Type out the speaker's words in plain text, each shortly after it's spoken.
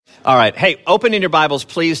All right. Hey, open in your Bibles,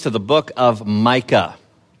 please, to the book of Micah.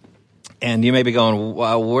 And you may be going,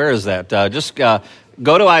 well, where is that? Just go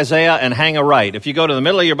to Isaiah and hang a right. If you go to the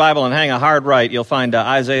middle of your Bible and hang a hard right, you'll find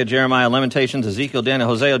Isaiah, Jeremiah, Lamentations, Ezekiel, Daniel,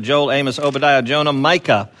 Hosea, Joel, Amos, Obadiah, Jonah,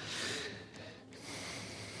 Micah.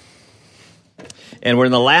 And we're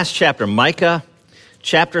in the last chapter, Micah,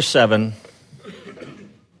 chapter 7.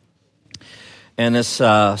 And this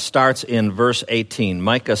starts in verse 18.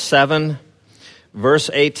 Micah 7, verse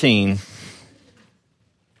 18.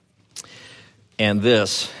 And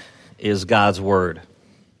this is God's word.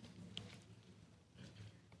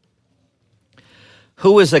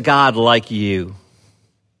 Who is a God like you,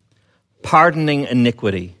 pardoning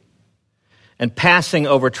iniquity and passing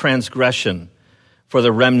over transgression for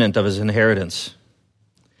the remnant of his inheritance?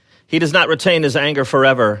 He does not retain his anger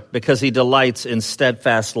forever because he delights in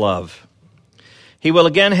steadfast love. He will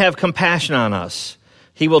again have compassion on us.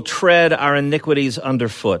 He will tread our iniquities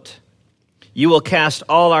underfoot. You will cast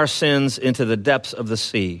all our sins into the depths of the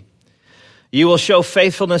sea. You will show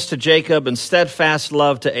faithfulness to Jacob and steadfast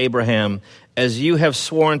love to Abraham, as you have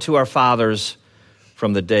sworn to our fathers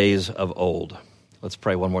from the days of old. Let's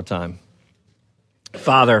pray one more time.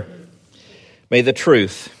 Father, may the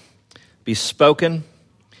truth be spoken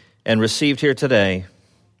and received here today.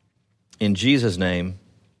 In Jesus' name,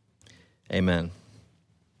 amen.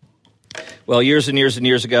 Well, years and years and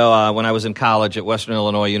years ago, when I was in college at Western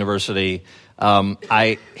Illinois University,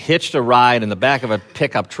 I hitched a ride in the back of a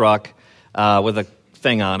pickup truck with a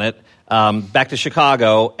thing on it back to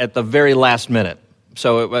Chicago at the very last minute.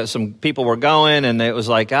 So some people were going, and it was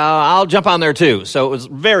like, I'll jump on there too. So it was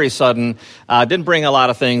very sudden. Didn't bring a lot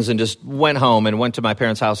of things and just went home and went to my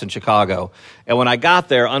parents' house in Chicago. And when I got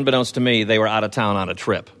there, unbeknownst to me, they were out of town on a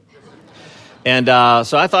trip. And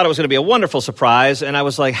so I thought it was going to be a wonderful surprise, and I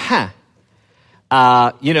was like,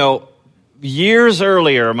 years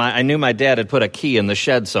earlier, I knew my dad had put a key in the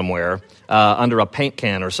shed somewhere under a paint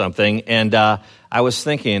can or something, and I was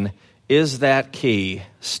thinking, is that key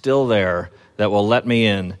still there that will let me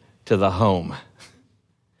in to the home?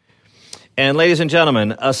 And ladies and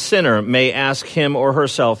gentlemen, a sinner may ask him or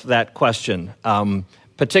herself that question,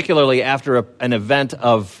 particularly after an event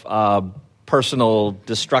of personal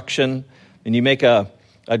destruction, and you make a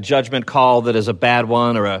judgment call that is a bad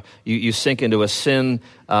one, or you sink into a sin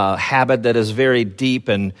habit that is very deep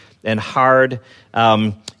and hard.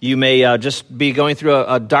 You may just be going through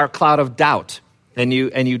a dark cloud of doubt, and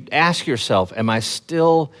you ask yourself, am I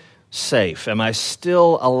still safe? Am I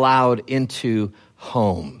still allowed into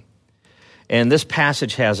home? And this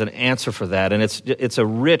passage has an answer for that, and it's a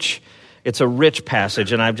rich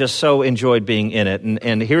passage, and I've just so enjoyed being in it.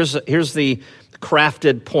 And here's the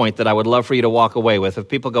crafted point that I would love for you to walk away with. If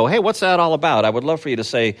people go, hey, what's that all about? I would love for you to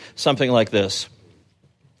say something like this.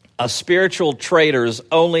 A spiritual trader's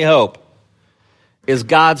only hope is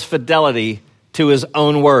God's fidelity to his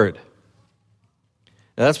own word.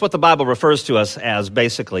 Now, that's what the Bible refers to us as,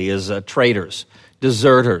 basically, is traitors,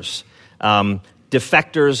 deserters,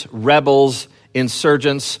 defectors, rebels,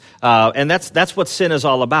 insurgents, and that's what sin is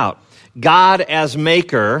all about. God, as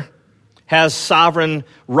maker, has sovereign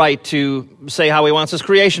right to say how he wants his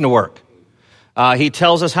creation to work. He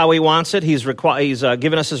tells us how he wants it. He's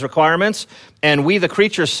given us his requirements. And we, the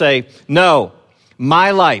creatures, say, no,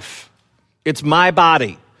 my life, it's my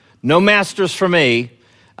body. No masters for me.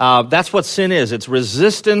 That's what sin is. It's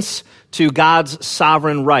resistance to God's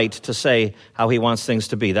sovereign right to say how he wants things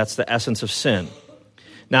to be. That's the essence of sin.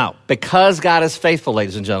 Now, because God is faithful,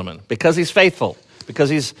 ladies and gentlemen, because he's faithful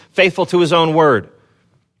to his own word,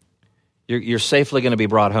 you're safely going to be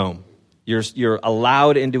brought home. You're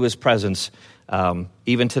allowed into his presence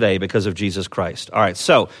even today because of Jesus Christ. All right,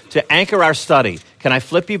 so to anchor our study, can I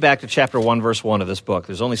flip you back to chapter 1, verse 1 of this book?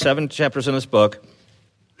 There's only 7 chapters in this book,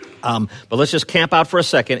 but let's just camp out for a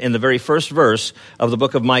second in the very first verse of the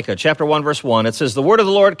book of Micah. Chapter 1, verse 1, it says, the word of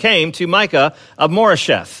the Lord came to Micah of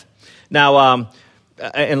Moresheth. Now,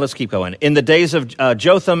 and let's keep going. In the days of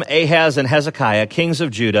Jotham, Ahaz, and Hezekiah, kings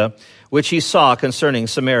of Judah, which he saw concerning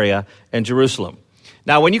Samaria and Jerusalem.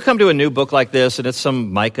 Now, when you come to a new book like this, and it's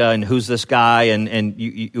some Micah, and who's this guy, and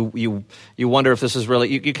you wonder if this is really,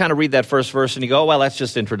 you kind of read that first verse, and you go, oh, well, that's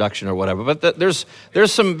just introduction or whatever. But there's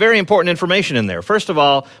some very important information in there. First of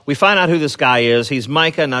all, we find out who this guy is. He's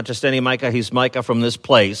Micah, not just any Micah. He's Micah from this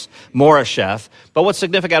place, Moresheth. But what's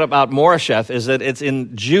significant about Moresheth is that it's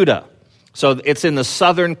in Judah. So it's in the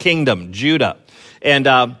southern kingdom, Judah. And,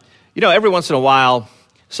 every once in a while,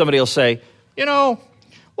 somebody will say,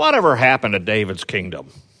 whatever happened to David's kingdom?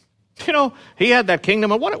 He had that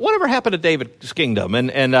kingdom, and whatever happened to David's kingdom?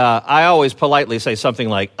 And I always politely say something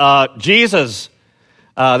like, Jesus.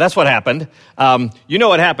 That's what happened. You know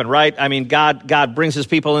what happened, right? I mean, God brings his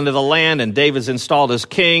people into the land, and David's installed as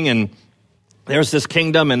king, and there's this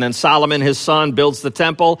kingdom, and then Solomon, his son, builds the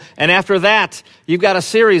temple. And after that, you've got a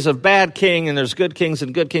series of bad king, and there's good kings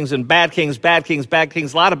and bad kings, bad kings, bad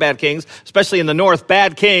kings, a lot of bad kings, especially in the north,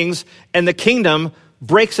 bad kings, and the kingdom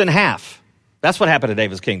breaks in half. That's what happened to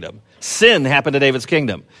David's kingdom. Sin happened to David's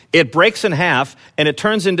kingdom. It breaks in half, and it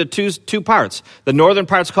turns into two parts. The northern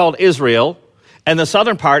part's called Israel, and the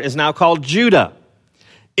southern part is now called Judah.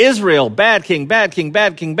 Israel, bad king, bad king,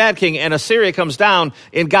 bad king, bad king, and Assyria comes down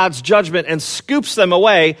in God's judgment and scoops them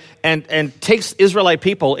away and takes Israelite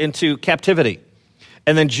people into captivity.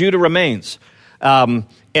 And then Judah remains. And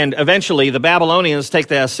eventually the Babylonians take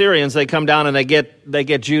the Assyrians, they come down and they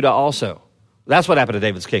get Judah also. That's what happened to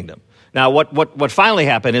David's kingdom. Now, what finally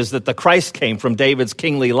happened is that the Christ came from David's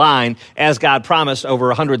kingly line, as God promised,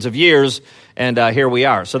 over hundreds of years, and here we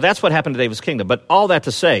are. So that's what happened to David's kingdom. But all that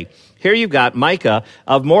to say, here you've got Micah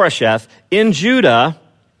of Moresheth in Judah,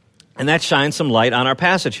 and that shines some light on our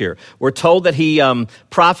passage here. We're told that he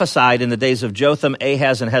prophesied in the days of Jotham,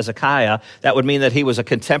 Ahaz, and Hezekiah. That would mean that he was a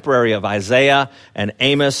contemporary of Isaiah and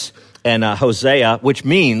Amos and Hosea, which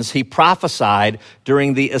means he prophesied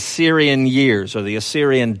during the Assyrian years or the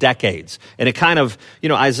Assyrian decades. And it kind of,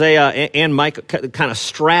 Isaiah and Micah kind of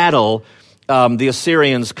straddle the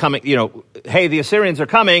Assyrians coming, hey, the Assyrians are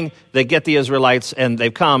coming, they get the Israelites, and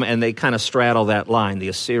they've come, and they kind of straddle that line, the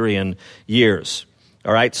Assyrian years.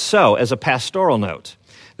 All right, so as a pastoral note,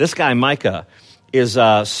 this guy Micah is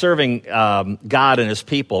serving God and his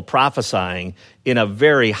people, prophesying in a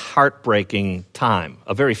very heartbreaking time,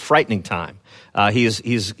 a very frightening time.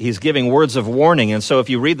 He's giving words of warning, and so if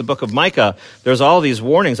you read the book of Micah, there's all these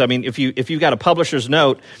warnings. I mean, if you've got a publisher's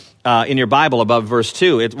note in your Bible above verse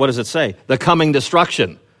 2, what does it say? The coming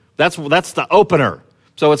destruction. That's the opener.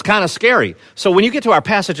 So it's kind of scary. So when you get to our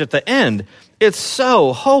passage at the end, it's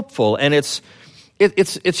so hopeful, and it's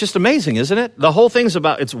just amazing, isn't it? The whole thing's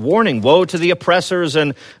about, it's warning, woe to the oppressors,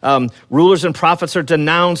 and rulers and prophets are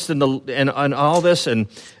denounced, and all this,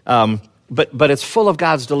 but it's full of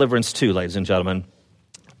God's deliverance too, ladies and gentlemen.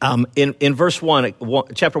 In verse 1,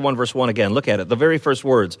 chapter 1, verse 1 again, look at it, the very first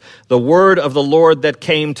words, the word of the Lord that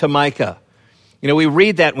came to Micah. We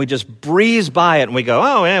read that and we just breeze by it and we go,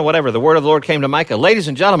 oh, yeah, whatever, the word of the Lord came to Micah. Ladies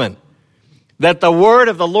and gentlemen, that the word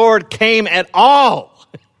of the Lord came at all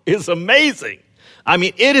is amazing. I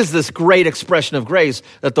mean, it is this great expression of grace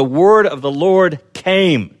that the word of the Lord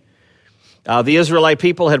came. The Israelite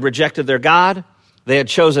people had rejected their God. They had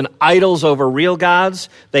chosen idols over real gods.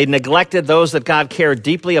 They neglected those that God cared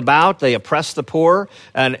deeply about. They oppressed the poor.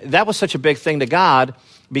 And that was such a big thing to God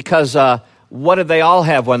because what did they all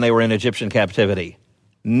have when they were in Egyptian captivity?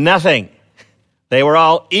 Nothing. They were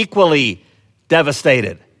all equally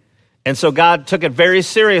devastated. And so God took it very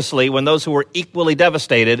seriously when those who were equally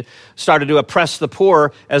devastated started to oppress the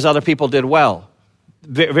poor as other people did well.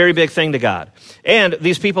 Very big thing to God. And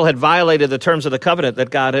these people had violated the terms of the covenant that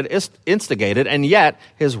God had instigated, and yet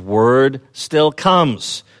his word still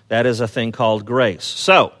comes. That is a thing called grace.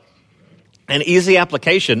 So, an easy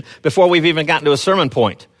application before we've even gotten to a sermon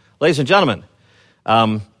point. Ladies and gentlemen,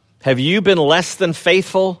 have you been less than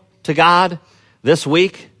faithful to God this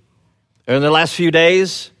week, or in the last few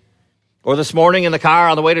days, or this morning in the car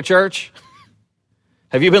on the way to church?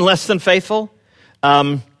 Have you been less than faithful?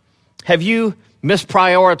 Have you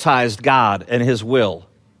misprioritized God and his will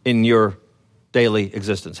in your daily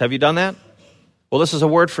existence? Have you done that? Well, this is a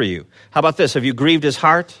word for you. How about this? Have you grieved his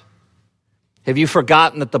heart? Have you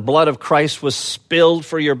forgotten that the blood of Christ was spilled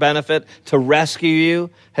for your benefit to rescue you?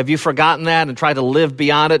 Have you forgotten that and tried to live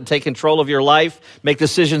beyond it and take control of your life, make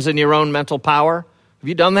decisions in your own mental power? Have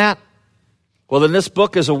you done that? Well, then this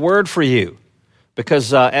book is a word for you.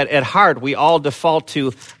 Because at heart, we all default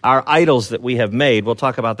to our idols that we have made. We'll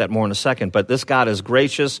talk about that more in a second. But this God is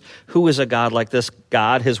gracious. Who is a God like this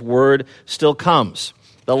God? His word still comes.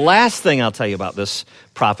 The last thing I'll tell you about this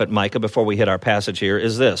prophet Micah before we hit our passage here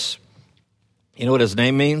is this. You know what his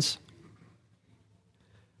name means?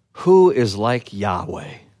 Who is like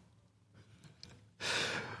Yahweh?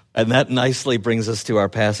 And that nicely brings us to our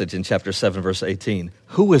passage in chapter 7, verse 18.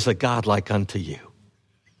 Who is a God like unto you?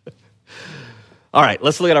 All right,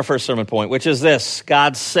 let's look at our first sermon point, which is this.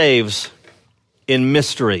 God saves in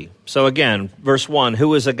mystery. So again, verse 1,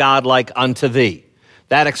 who is a God like unto thee?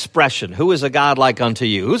 That expression, who is a God like unto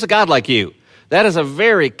you? Who's a God like you? That is a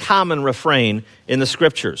very common refrain in the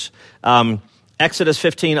scriptures. Exodus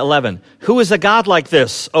 15:11, who is a God like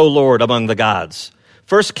this, O Lord, among the gods?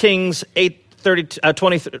 1 Kings 8,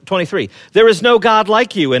 23. There is no God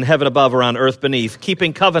like you in heaven above or on earth beneath,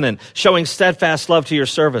 keeping covenant, showing steadfast love to your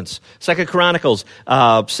servants. 2 Chronicles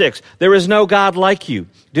 6. There is no God like you.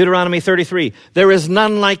 Deuteronomy 33. There is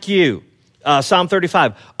none like you. Psalm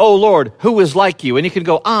 35. Oh Lord, who is like you? And you can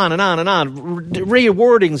go on and on and on.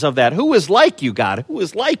 Rewordings of that. Who is like you, God? Who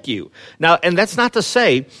is like you? Now, and that's not to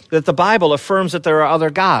say that the Bible affirms that there are other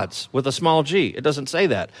gods with a small g. It doesn't say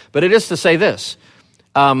that. But it is to say this.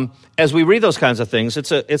 As we read those kinds of things,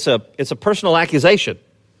 it's a personal accusation.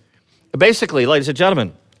 Basically, ladies and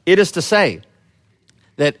gentlemen, it is to say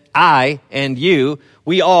that I and you,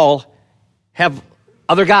 we all have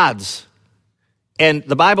other gods. And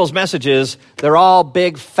the Bible's message is they're all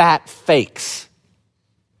big, fat fakes.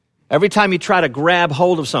 Every time you try to grab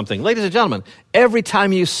hold of something, ladies and gentlemen, every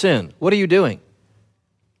time you sin, what are you doing?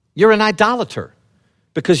 You're an idolater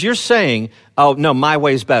because you're saying, oh, no, my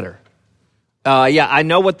way's better. I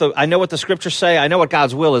know what the scriptures say. I know what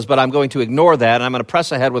God's will is, but I'm going to ignore that, and I'm going to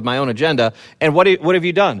press ahead with my own agenda. And what have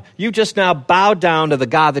you done? You just now bowed down to the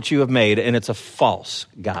God that you have made, and it's a false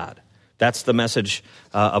God. That's the message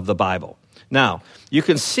of the Bible. Now, you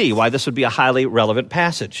can see why this would be a highly relevant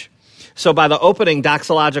passage. So by the opening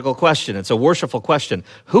doxological question, it's a worshipful question,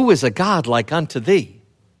 who is a God like unto thee?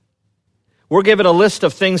 We're given a list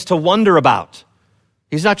of things to wonder about.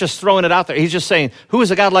 He's not just throwing it out there. He's just saying, who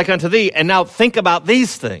is a God like unto thee? And now think about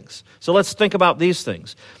these things. So let's think about these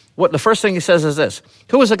things. What the first thing he says is this,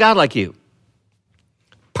 who is a God like you?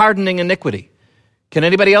 Pardoning iniquity. Can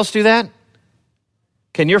anybody else do that?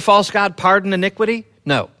 Can your false God pardon iniquity?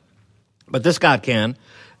 No. But this God can.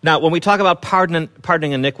 Now, when we talk about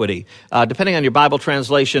pardoning iniquity, depending on your Bible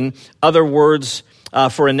translation, other words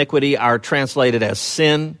for iniquity are translated as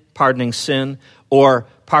sin, pardoning sin, or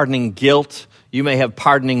pardoning guilt. You may have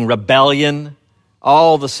pardoning rebellion,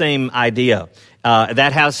 all the same idea.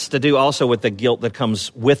 That has to do also with the guilt that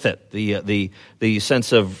comes with it, the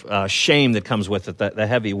sense of shame that comes with it, the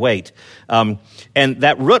heavy weight. And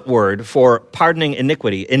that root word for pardoning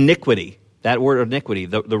iniquity, that word iniquity,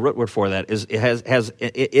 the root word for that has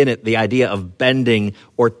in it the idea of bending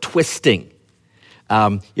or twisting.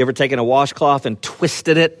 You ever taken a washcloth and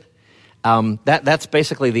twisted it? That's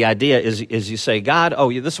basically the idea is you say, God,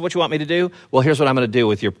 this is what you want me to do? Well, here's what I'm going to do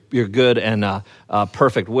with your good and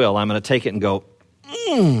perfect will. I'm going to take it and go,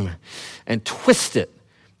 and twist it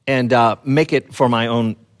and make it for my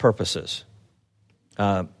own purposes.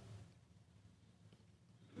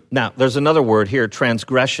 Now, there's another word here,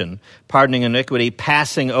 transgression, pardoning iniquity,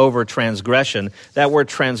 passing over transgression. That word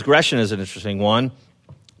transgression is an interesting one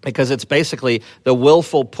because it's basically the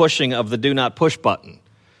willful pushing of the do not push button.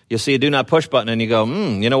 You see a do not push button and you go,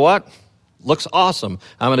 you know what? Looks awesome.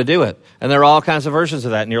 I'm going to do it. And there are all kinds of versions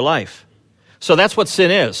of that in your life. So that's what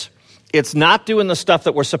sin is. It's not doing the stuff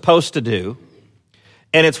that we're supposed to do,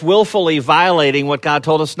 and it's willfully violating what God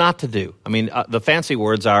told us not to do. I mean, the fancy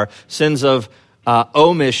words are sins of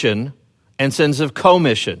omission and sins of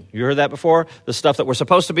commission. You heard that before? The stuff that we're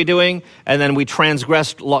supposed to be doing, and then we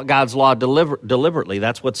transgressed God's law deliberately.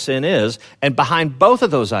 That's what sin is. And behind both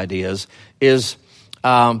of those ideas is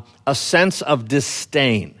a sense of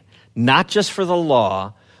disdain, not just for the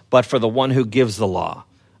law, but for the one who gives the law.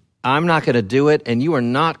 I'm not going to do it, and you are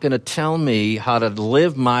not going to tell me how to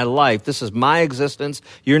live my life. This is my existence.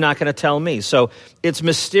 You're not going to tell me. So it's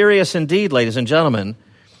mysterious indeed, ladies and gentlemen,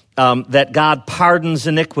 that God pardons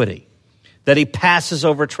iniquity, that he passes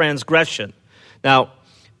over transgression. Now,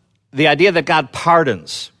 the idea that God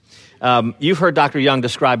pardons, you've heard Dr. Young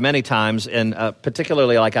describe many times, and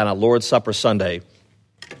particularly like on a Lord's Supper Sunday,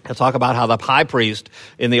 he'll talk about how the high priest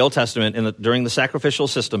in the Old Testament, during the sacrificial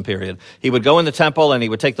system period, he would go in the temple and he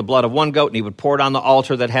would take the blood of one goat and he would pour it on the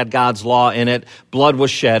altar that had God's law in it. Blood was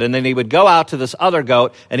shed. And then he would go out to this other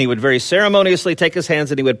goat and he would very ceremoniously take his hands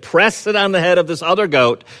and he would press it on the head of this other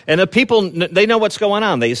goat. And the people, they know what's going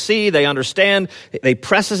on. They see, they understand. They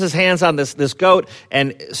presses his hands on this goat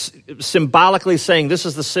and symbolically saying, this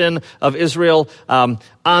is the sin of Israel.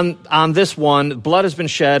 On this one, blood has been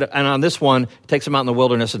shed, and on this one, takes him out in the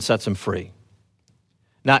wilderness and sets him free.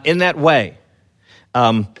 Now, in that way,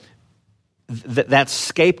 that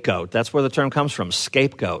scapegoat, that's where the term comes from,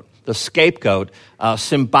 scapegoat. The scapegoat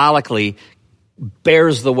symbolically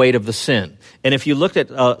bears the weight of the sin. And if you looked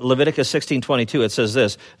at Leviticus 16:22, it says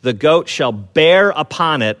this, the goat shall bear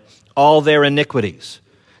upon it all their iniquities.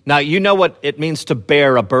 Now, you know what it means to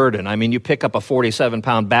bear a burden. I mean, you pick up a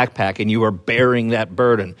 47-pound backpack and you are bearing that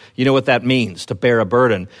burden. You know what that means, to bear a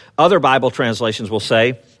burden. Other Bible translations will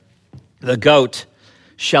say, the goat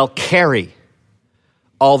shall carry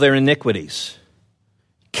all their iniquities.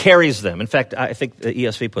 Carries them. In fact, I think the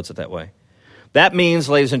ESV puts it that way. That means,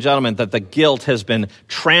 ladies and gentlemen, that the guilt has been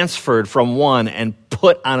transferred from one and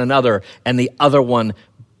put on another, and the other one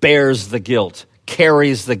bears the guilt,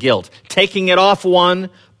 carries the guilt, taking it off one,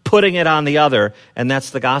 putting it on the other, and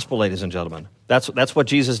that's the gospel, ladies and gentlemen. That's what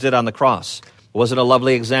Jesus did on the cross. It wasn't a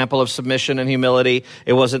lovely example of submission and humility.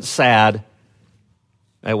 It wasn't sad.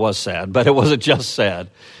 It was sad, but it wasn't just sad.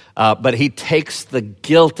 But he takes the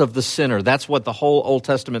guilt of the sinner. That's what the whole Old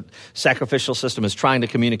Testament sacrificial system is trying to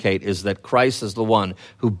communicate, is that Christ is the one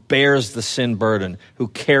who bears the sin burden, who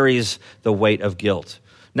carries the weight of guilt.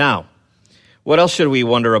 Now, what else should we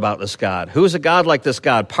wonder about this God? Who is a God like this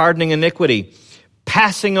God? Pardoning iniquity,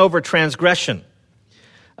 passing over transgression.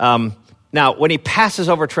 Now, when he passes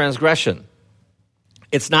over transgression,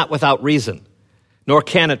 it's not without reason, nor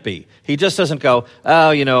can it be. He just doesn't go,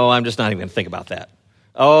 I'm just not even going to think about that.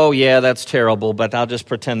 Oh, yeah, that's terrible, but I'll just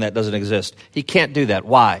pretend that doesn't exist. He can't do that.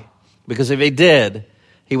 Why? Because if he did,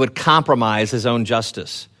 he would compromise his own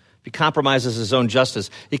justice. If he compromises his own justice,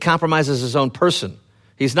 he compromises his own person.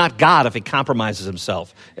 He's not God if he compromises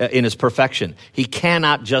himself in his perfection. He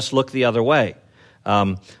cannot just look the other way.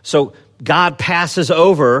 So God passes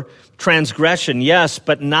over transgression, yes,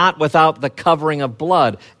 but not without the covering of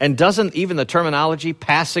blood. And doesn't even the terminology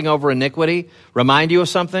passing over iniquity remind you of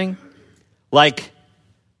something? Like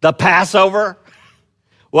the Passover?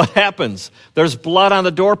 What happens? There's blood on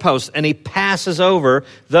the doorpost, and he passes over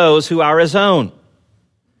those who are his own.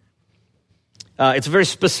 It's a very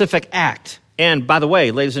specific act. And by the way,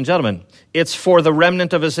 ladies and gentlemen, it's for the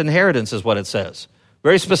remnant of his inheritance is what it says.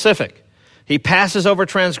 Very specific. He passes over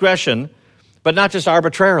transgression, but not just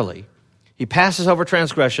arbitrarily. He passes over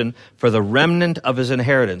transgression for the remnant of his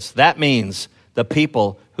inheritance. That means the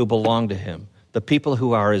people who belong to him, the people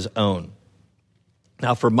who are his own.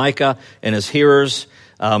 Now, for Micah and his hearers,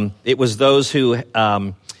 it was those who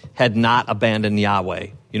had not abandoned Yahweh.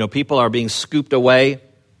 You know, people are being scooped away,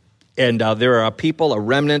 and there are a people, a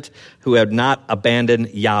remnant, who have not abandoned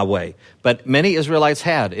Yahweh. But many Israelites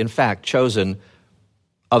had, in fact, chosen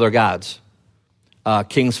other gods.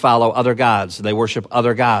 Kings follow other gods. They worship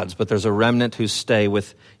other gods, but there's a remnant who stay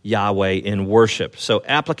with Yahweh in worship. So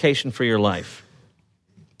application for your life.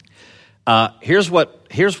 Here's what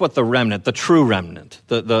the remnant, the true remnant,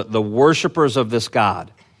 the worshipers of this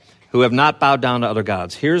God who have not bowed down to other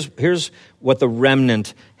gods. Here's what the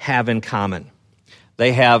remnant have in common.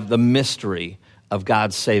 They have the mystery of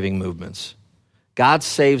God's saving movements. God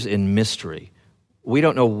saves in mystery. We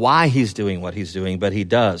don't know why he's doing what he's doing, but he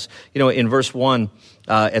does. You know, in verse 1,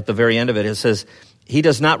 at the very end of it, it says, he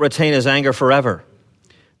does not retain his anger forever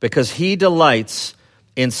because he delights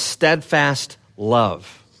in steadfast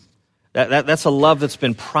love. That's a love that's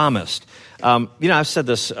been promised. I've said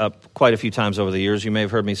this quite a few times over the years. You may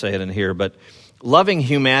have heard me say it in here, but loving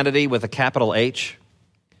humanity with a capital H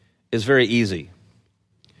is very easy.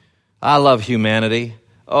 I love humanity.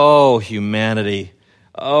 Oh, humanity.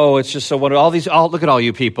 Oh, it's just so wonderful. Look at all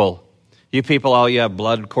you people. You people, you have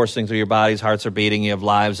blood coursing through your bodies, hearts are beating, you have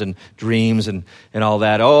lives and dreams and all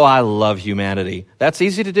that. Oh, I love humanity. That's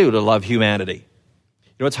easy to do, to love humanity.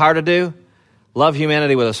 You know what's hard to do? Love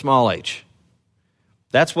humanity with a small h.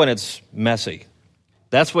 That's when it's messy.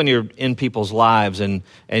 That's when you're in people's lives and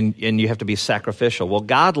you have to be sacrificial. Well,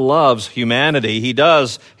 God loves humanity. He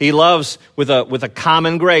does. He loves with a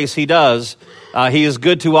common grace. He does. He is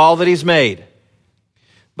good to all that he's made.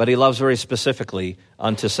 But he loves very specifically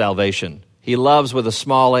unto salvation. He loves with a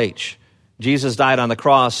small h. Jesus died on the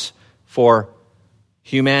cross for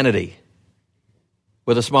humanity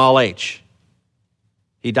with a small h.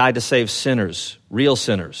 He died to save sinners, real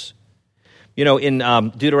sinners. You know, in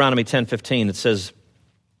Deuteronomy 10:15, it says,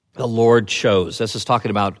 the Lord chose. This is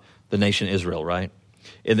talking about the nation Israel, right?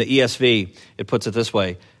 In the ESV, it puts it this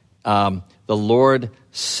way. The Lord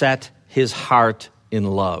set his heart in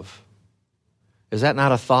love. Is that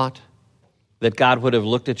not a thought? That God would have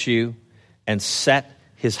looked at you and set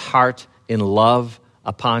his heart in love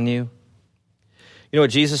upon you? You know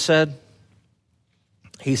what Jesus said?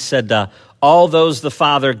 He said, all those the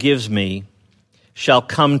Father gives me shall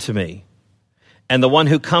come to me, and the one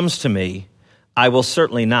who comes to me I will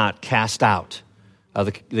certainly not cast out.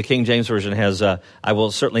 The King James Version has, I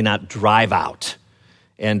will certainly not drive out.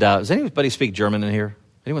 And does anybody speak German in here?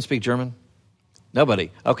 Anyone speak German?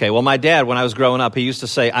 Nobody. Okay, well, my dad, when I was growing up, he used to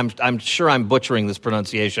say, I'm sure I'm butchering this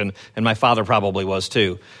pronunciation, and my father probably was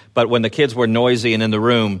too. But when the kids were noisy and in the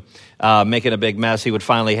room making a big mess, he would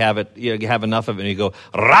finally have enough of it, and he'd go,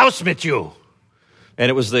 raus mit you. And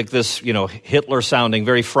it was like this, Hitler-sounding,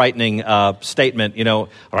 very frightening statement,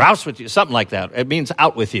 raus with you, something like that. It means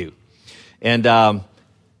out with you. And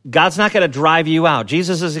God's not going to drive you out.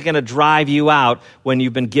 Jesus isn't going to drive you out when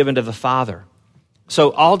you've been given to the Father.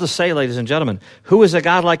 So all to say, ladies and gentlemen, who is a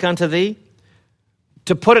God like unto thee?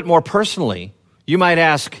 To put it more personally, you might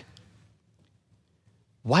ask,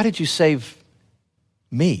 why did you save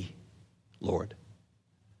me, Lord?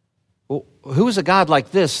 Well, who is a God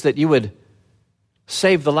like this that you would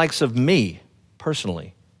save the likes of me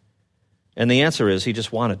personally? And the answer is, he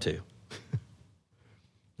just wanted to.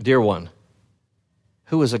 Dear one,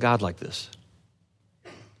 who is a God like this?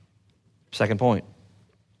 Second point,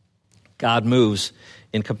 God moves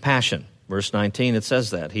in compassion. Verse 19, it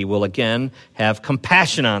says that. He will again have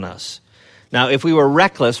compassion on us. Now, if we were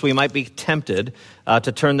reckless, we might be tempted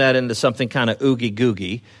to turn that into something kind of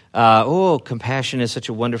oogie-googie. Compassion is such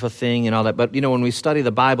a wonderful thing and all that. But, when we study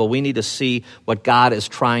the Bible, we need to see what God is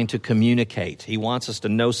trying to communicate. He wants us to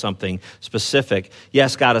know something specific.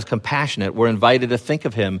 Yes, God is compassionate. We're invited to think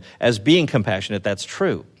of him as being compassionate. That's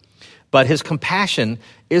true. But his compassion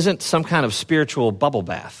isn't some kind of spiritual bubble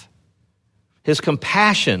bath. His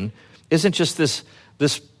compassion isn't just this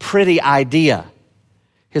pretty idea.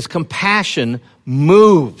 His compassion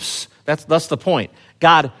moves. That's the point.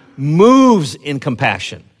 God moves in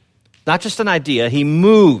compassion. Not just an idea, he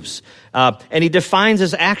moves. And he defines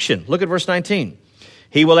his action. Look at verse 19.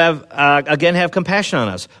 He will again have compassion on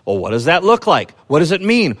us. Well, what does that look like? What does it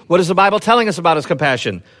mean? What is the Bible telling us about his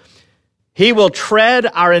compassion? He will tread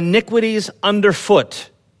our iniquities underfoot.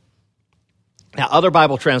 Now, other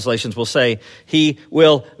Bible translations will say he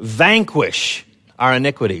will vanquish our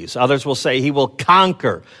iniquities. Others will say he will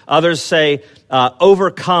conquer. Others say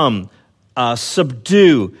overcome,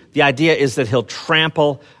 subdue. The idea is that he'll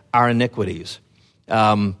trample our iniquities.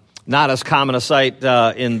 Not as common a sight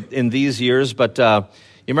in these years, but you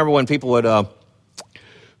remember when people would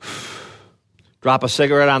drop a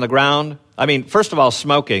cigarette on the ground? I mean, first of all,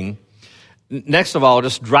 smoking. Next of all,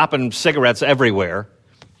 just dropping cigarettes everywhere.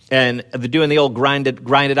 And doing the old grind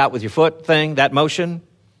it out with your foot thing, that motion.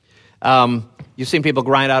 You've seen people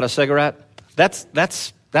grind out a cigarette? That's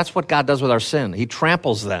what God does with our sin. He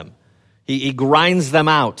tramples them. He grinds them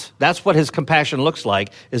out. That's what his compassion looks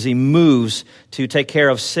like, is he moves to take care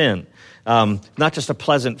of sin. Not just a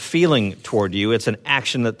pleasant feeling toward you, it's an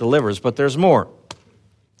action that delivers, but there's more.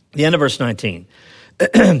 The end of verse 19.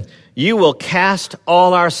 You will cast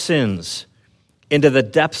all our sins into the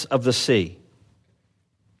depths of the sea.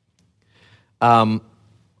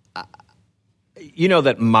 You know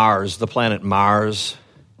that Mars, the planet Mars,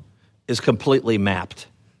 is completely mapped.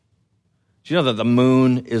 Do you know that the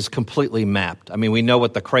moon is completely mapped? I mean, we know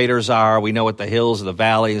what the craters are. We know what the hills and the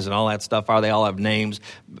valleys and all that stuff are. They all have names.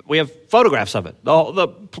 We have photographs of it.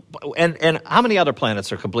 And how many other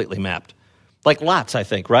planets are completely mapped? Like lots, I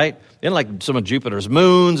think, right? And like some of Jupiter's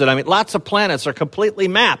moons. And lots of planets are completely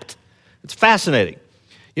mapped. It's fascinating.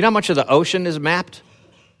 You know how much of the ocean is mapped?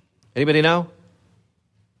 Anybody know?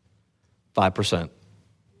 5%.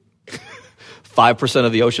 5%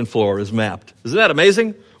 of the ocean floor is mapped. Isn't that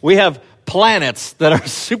amazing? We have planets that are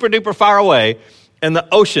super duper far away, and the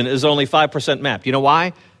ocean is only 5% mapped. You know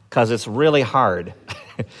why? Because it's really hard.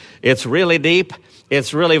 It's really deep.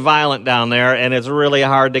 It's really violent down there, and it's really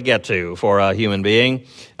hard to get to for a human being.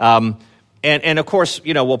 And of course,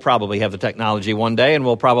 we'll probably have the technology one day, and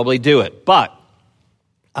we'll probably do it. But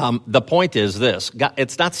the point is this. God,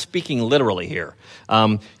 it's not speaking literally here.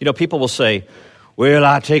 People will say, well,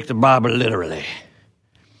 I take the Bible literally.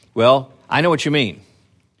 Well, I know what you mean.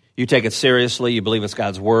 You take it seriously. You believe it's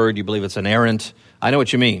God's word. You believe it's inerrant. I know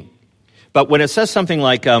what you mean. But when it says something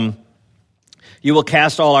like, you will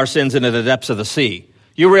cast all our sins into the depths of the sea,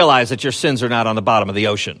 you realize that your sins are not on the bottom of the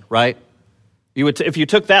ocean, right? If you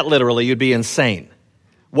took that literally, you'd be insane.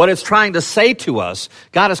 What it's trying to say to us,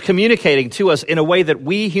 God is communicating to us in a way that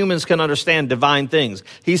we humans can understand divine things.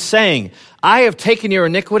 He's saying, I have taken your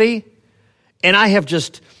iniquity and I have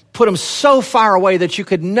just put them so far away that you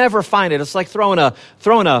could never find it. It's like throwing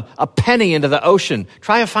a penny into the ocean.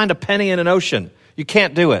 Try to find a penny in an ocean. You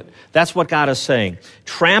can't do it. That's what God is saying.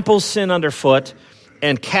 Trample sin underfoot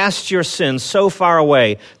and cast your sin so far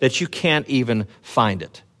away that you can't even find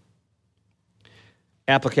it.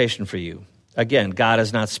 Application for you. Again, God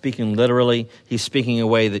is not speaking literally. He's speaking in a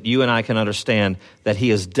way that you and I can understand that he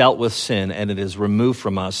has dealt with sin and it is removed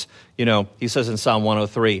from us. He says in Psalm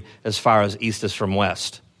 103, as far as east is from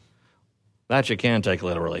west. That you can take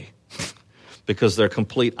literally because they're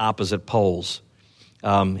complete opposite poles.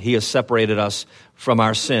 He has separated us from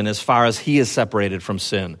our sin as far as he is separated from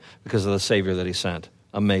sin because of the Savior that he sent.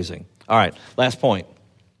 Amazing. All right, last point.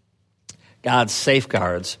 God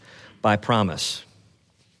safeguards by promise.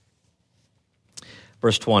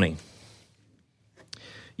 Verse 20.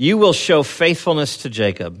 You will show faithfulness to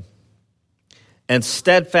Jacob and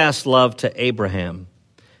steadfast love to Abraham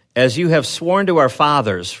as you have sworn to our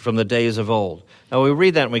fathers from the days of old. Now we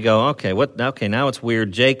read that and we go, okay, now it's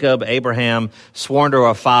weird. Jacob, Abraham, sworn to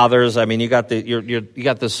our fathers. I mean, you got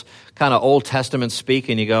this kind of Old Testament speak,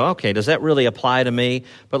 and you go, okay, does that really apply to me?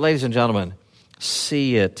 But ladies and gentlemen,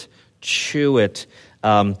 see it, chew it,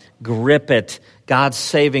 grip it. God's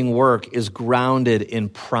saving work is grounded in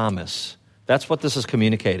promise. That's what this is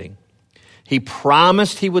communicating. He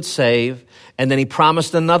promised he would save, and then he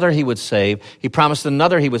promised another he would save. He promised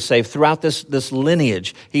another he would save throughout this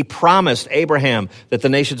lineage. He promised Abraham that the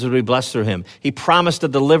nations would be blessed through him. He promised a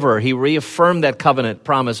deliverer. He reaffirmed that covenant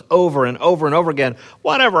promise over and over and over again.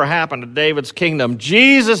 Whatever happened to David's kingdom?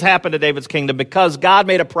 Jesus happened to David's kingdom because God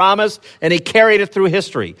made a promise and he carried it through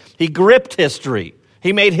history. He gripped history.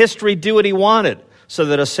 He made history do what he wanted so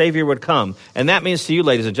that a Savior would come. And that means to you,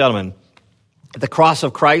 ladies and gentlemen, the cross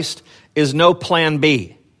of Christ is no plan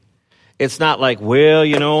B. It's not like,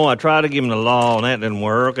 well, I tried to give him the law and that didn't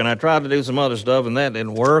work, and I tried to do some other stuff and that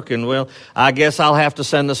didn't work, and well, I guess I'll have to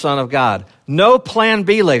send the Son of God. No plan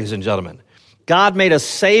B, ladies and gentlemen. God made a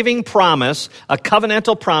saving promise, a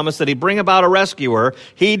covenantal promise that he'd bring about a rescuer.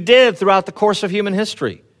 He did throughout the course of human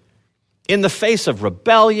history. In the face of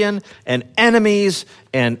rebellion and enemies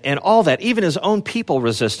and all that, even his own people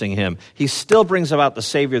resisting him, he still brings about the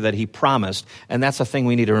Savior that he promised. And that's a thing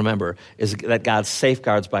we need to remember, is that God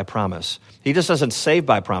safeguards by promise. He just doesn't save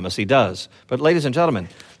by promise, he does. But ladies and gentlemen,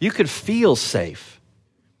 you could feel safe.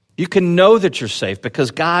 You can know that you're safe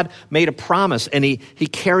because God made a promise and he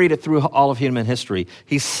carried it through all of human history.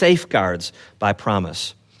 He safeguards by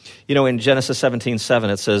promise. In Genesis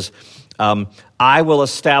 17:7, it says, I will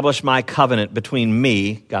establish my covenant between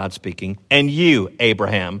me, God speaking, and you,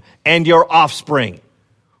 Abraham, and your offspring.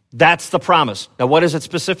 That's the promise. Now, what is it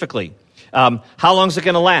specifically? How long is it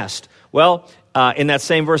going to last? Well, in that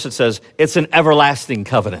same verse, it says, it's an everlasting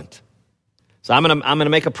covenant. So I'm going to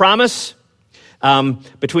make a promise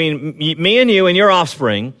between me and you and your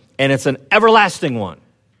offspring, and it's an everlasting one.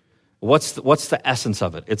 What's the essence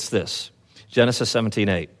of it? It's this. Genesis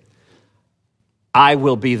 17:8. I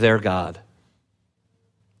will be their God.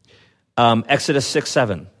 Exodus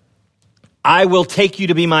 6:7. I will take you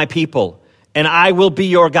to be my people, and I will be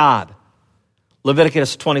your God.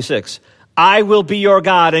 Leviticus 26. I will be your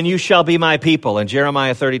God, and you shall be my people. And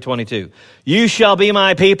Jeremiah 30:22. You shall be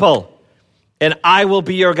my people, and I will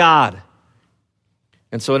be your God.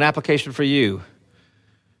 And so an application for you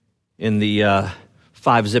in the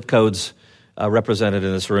 5 zip codes represented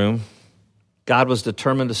in this room. God was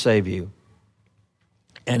determined to save you.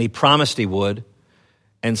 And he promised he would,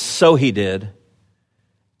 and so he did,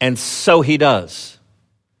 and so he does.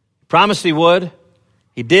 He promised he would,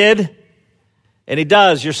 he did, and he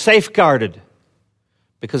does. You're safeguarded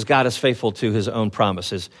because God is faithful to his own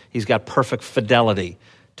promises. He's got perfect fidelity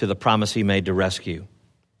to the promise he made to rescue.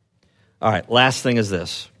 All right, last thing is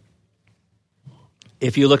this.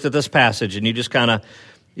 If you looked at this passage and you just kind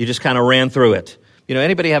of ran through it.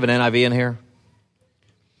 Anybody have an NIV in here?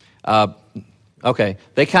 Okay,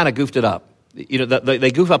 they kind of goofed it up. They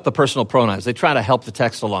goof up the personal pronouns. They try to help the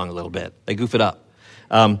text along a little bit. They goof it up.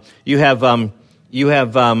 You have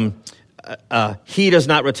he does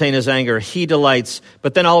not retain his anger. He delights.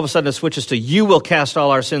 But then all of a sudden it switches to you will cast all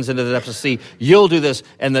our sins into the depths of the sea. You'll do this.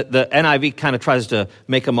 And the NIV kind of tries to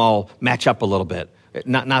make them all match up a little bit.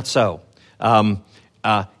 Not so.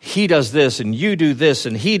 He does this, and you do this,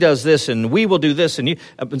 and he does this, and we will do this, and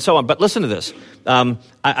so on. But listen to this.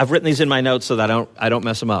 I've written these in my notes so that I don't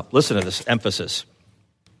mess them up. Listen to this emphasis.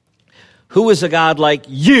 Who is a God like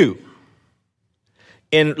you?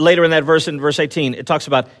 Later in that verse, in verse 18, it talks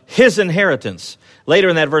about his inheritance. Later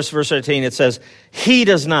in that verse 18, it says, he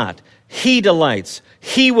does not. He delights.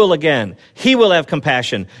 He will again. He will have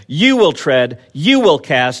compassion. You will tread. You will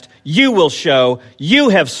cast. You will show. You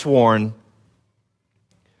have sworn.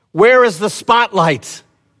 Where is the spotlight?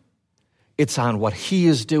 It's on what he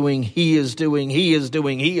is doing, he is doing, he is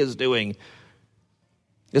doing, he is doing.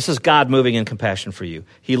 This is God moving in compassion for you.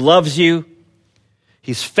 He loves you.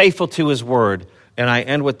 He's faithful to his word. And I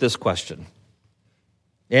end with this question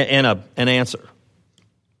and an answer.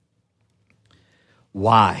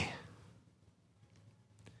 Why?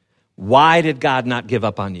 Why did God not give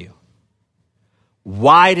up on you?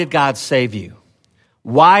 Why did God save you?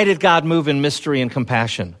 Why did God move in mystery and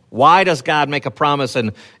compassion? Why does God make a promise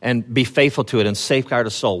and be faithful to it and safeguard a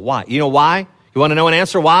soul? Why? You know why? You want to know an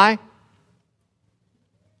answer why?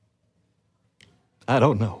 I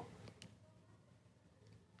don't know.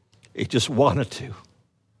 He just wanted to.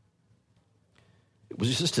 It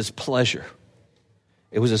was just his pleasure.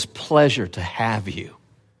 It was his pleasure to have you.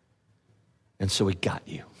 And so he got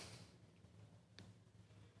you.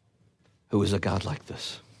 Who is a God like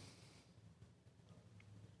this?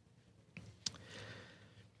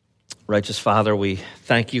 Righteous Father, we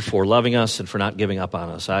thank you for loving us and for not giving up on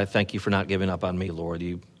us. I thank you for not giving up on me, Lord.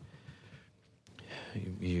 You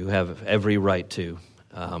have every right to,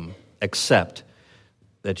 except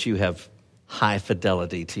that you have high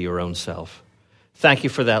fidelity to your own self. Thank you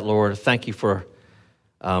for that, Lord. Thank you for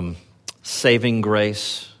saving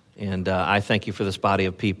grace, and I thank you for this body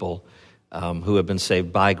of people who have been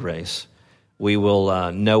saved by grace. We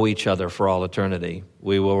will know each other for all eternity.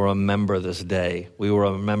 We will remember this day. We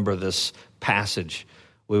will remember this passage.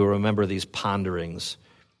 We will remember these ponderings.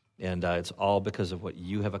 And it's all because of what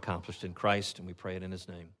you have accomplished in Christ, and we pray it in his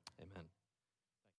name.